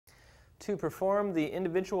To perform the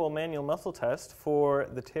individual manual muscle test for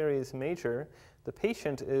the teres major, the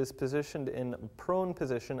patient is positioned in prone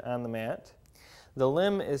position on the mat. The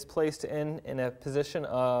limb is placed in a position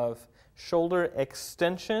of shoulder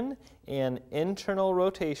extension and internal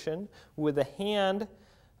rotation with the hand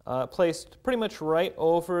placed pretty much right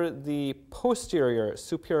over the posterior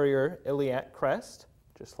superior iliac crest,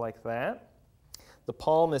 just like that. The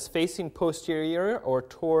palm is facing posterior or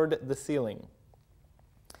toward the ceiling.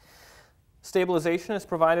 Stabilization is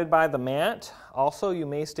provided by the mat. Also, you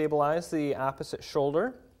may stabilize the opposite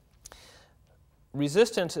shoulder.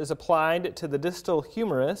 Resistance is applied to the distal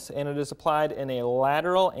humerus, and it is applied in a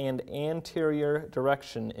lateral and anterior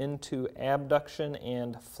direction into abduction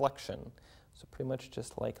and flexion. So pretty much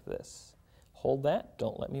just like this. Hold that.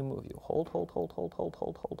 Don't let me move you. Hold, hold, hold, hold, hold,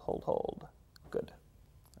 hold, hold, hold, hold. Good.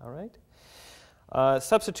 All right.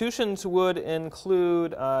 Substitutions would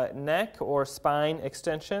include neck or spine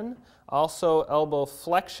extension, also elbow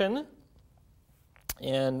flexion,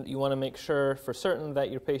 and you want to make sure for certain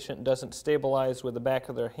that your patient doesn't stabilize with the back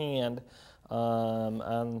of their hand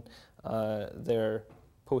on their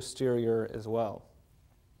posterior as well.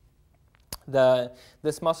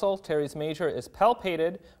 This muscle, teres major, is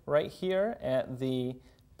palpated right here at the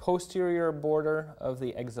posterior border of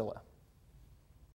the axilla.